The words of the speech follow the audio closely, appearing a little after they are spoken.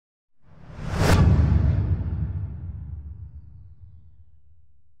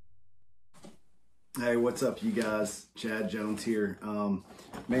Hey, what's up, you guys? Chad Jones here.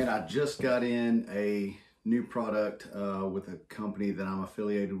 Man, I just got in a new product with a company that I'm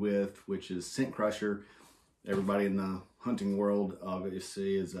affiliated with, which is Scent Crusher. Everybody in the hunting world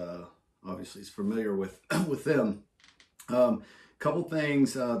obviously is familiar with with them. Couple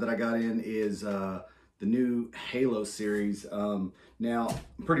things that I got in is the new Halo series. Now,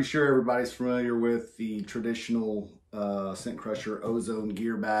 I'm pretty sure everybody's familiar with the traditional Scent Crusher Ozone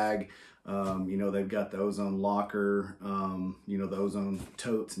gear bag. You know, they've got the Ozone locker, you know, the Ozone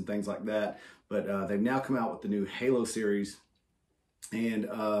totes and things like that. But they've now come out with the new Halo series. And,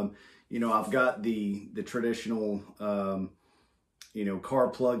 you know, I've got the traditional, you know, car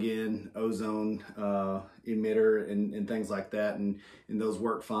plug-in ozone emitter and things like that. And those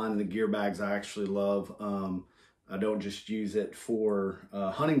work fine. And the gear bags I actually love. I don't just use it for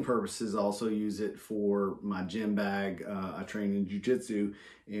hunting purposes. I also use it for my gym bag. I train in jiu-jitsu,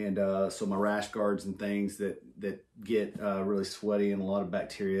 and so my rash guards and things that get really sweaty and a lot of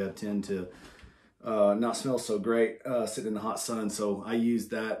bacteria tend to not smell so great sitting in the hot sun. So I use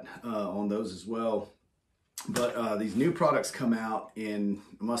that on those as well. But these new products come out, and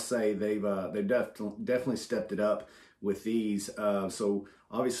I must say they've definitely stepped it up with these. So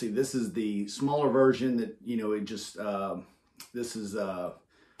obviously this is the smaller version that, you know, it just, this is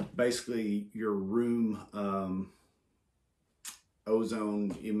basically your room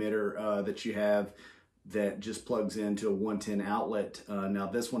ozone emitter that you have that just plugs into a 110 outlet. Now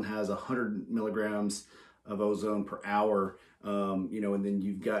this one has 100 milligrams of ozone per hour, you know, and then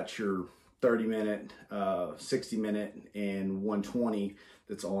you've got your 30-minute, 60-minute, and 120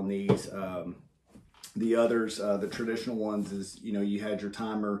 that's on these. The others, the traditional ones, is, you know, you had your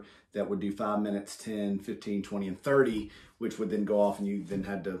timer that would do 5 minutes, 10, 15, 20, and 30, which would then go off and you then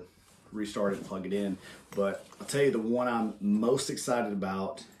had to restart it and plug it in. But I'll tell you, the one I'm most excited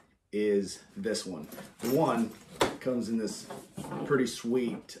about is this one. The one comes in this pretty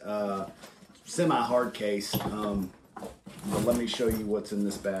sweet semi-hard case. But let me show you what's in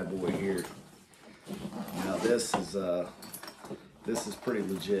this bad boy here. Now this is pretty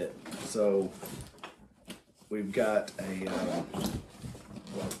legit. So we've got a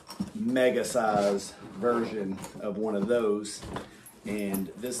mega size version of one of those,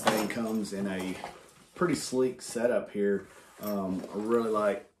 and this thing comes in a pretty sleek setup here. I really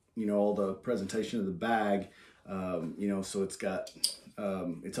like, you know, all the presentation of the bag. You know, so it's got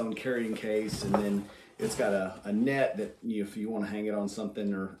its own carrying case, and then it's got a net that, you know, if you want to hang it on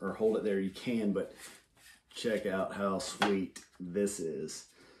something or hold it there, you can. But check out how sweet this is.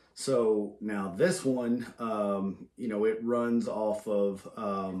 So now this one, you know, it runs off of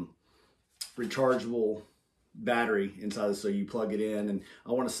rechargeable battery inside. So you plug it in, and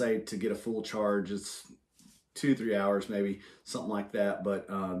I want to say to get a full charge, it's 2-3 hours, maybe something like that. But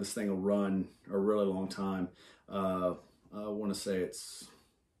this thing will run a really long time. I want to say it's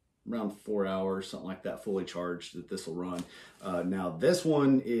around 4 hours, something like that, fully charged, that this will run. Now this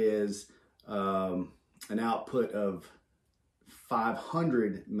one is an output of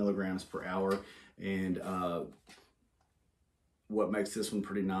 500 milligrams per hour, and what makes this one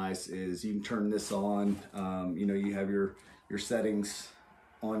pretty nice is you can turn this on. You know, you have your settings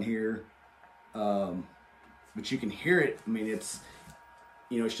on here, but you can hear it. I mean, it's,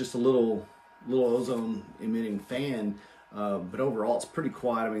 you know, it's just a little ozone emitting fan. But overall, it's pretty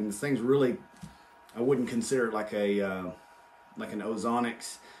quiet. I mean, this thing's really, I wouldn't consider it like a like an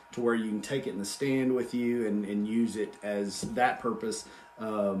ozonics to where you can take it in the stand with you and use it as that purpose.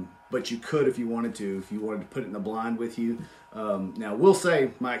 But you could if you wanted to put it in the blind with you. Now, we'll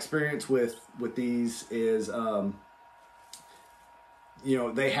say my experience with these is, you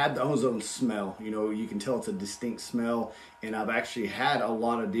know, they had the ozone smell. You know, you can tell it's a distinct smell. And I've actually had a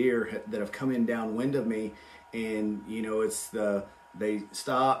lot of deer that have come in downwind of me, and, you know, it's they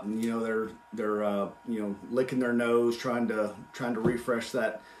stop, and, you know, they're you know, licking their nose, trying to refresh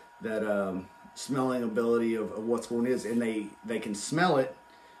that smelling ability of what's going on, and they can smell it,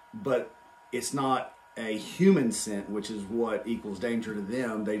 but it's not a human scent, which is what equals danger to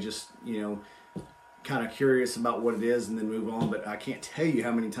them. They just, you know, kind of curious about what it is and then move on. But I can't tell you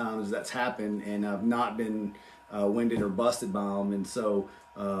how many times that's happened, and I've not been winded or busted by them. And so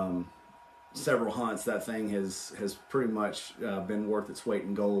several hunts, that thing has pretty much been worth its weight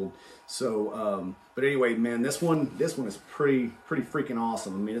in gold. So but anyway, man, this one is pretty freaking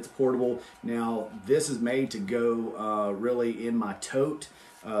awesome. I mean, it's portable. Now this is made to go really in my tote.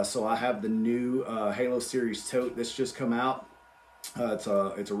 So I have the new Halo series tote that's just come out. It's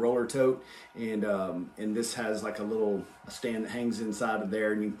a roller tote, and this has like a little stand that hangs inside of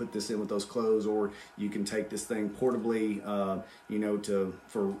there, and you can put this in with those clothes, or you can take this thing portably, you know,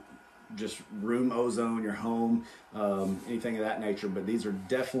 for just room ozone, your home, anything of that nature. But these are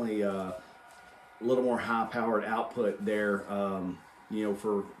definitely a little more high powered output there, you know,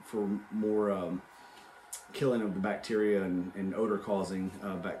 for more killing of the bacteria and odor causing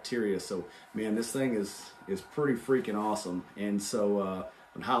bacteria. So man, this thing is pretty freaking awesome. And so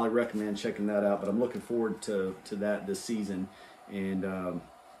I'd highly recommend checking that out, but I'm looking forward to that this season. And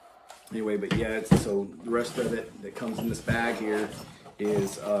anyway, but yeah, so the rest of it that comes in this bag here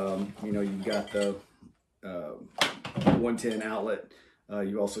is, you know, you've got the 110 outlet.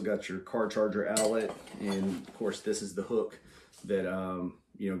 You also got your car charger outlet, and of course this is the hook that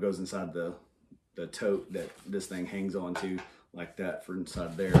you know, goes inside the tote that this thing hangs on to, like that, for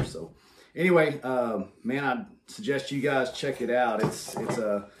inside there. So anyway, man, I'd suggest you guys check it out. It's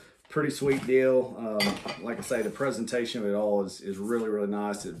a pretty sweet deal. Like I say, the presentation of it all is really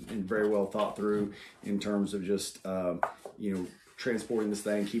nice and very well thought through in terms of just you know, transporting this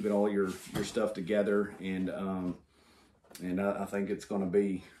thing, keeping all your stuff together, and I think it's going to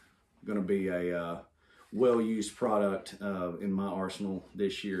be a well-used product in my arsenal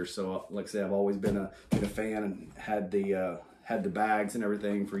this year. So like I said, I've always been a fan and had the bags and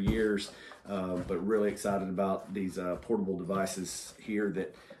everything for years, but really excited about these portable devices here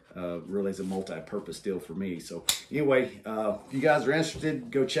that really is a multi-purpose deal for me. So anyway, if you guys are interested,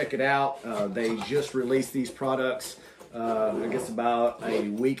 go check it out. They just released these products I guess about a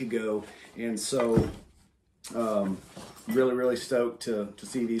week ago, and so really stoked to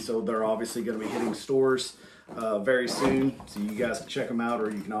see these. So they're obviously going to be hitting stores very soon, so you guys can check them out,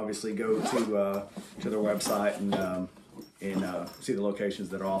 or you can obviously go to their website and see the locations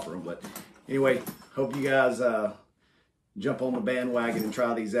that offer them. But anyway, hope you guys jump on the bandwagon and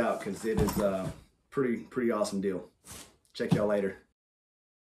try these out, because it is a pretty awesome deal. Check y'all later.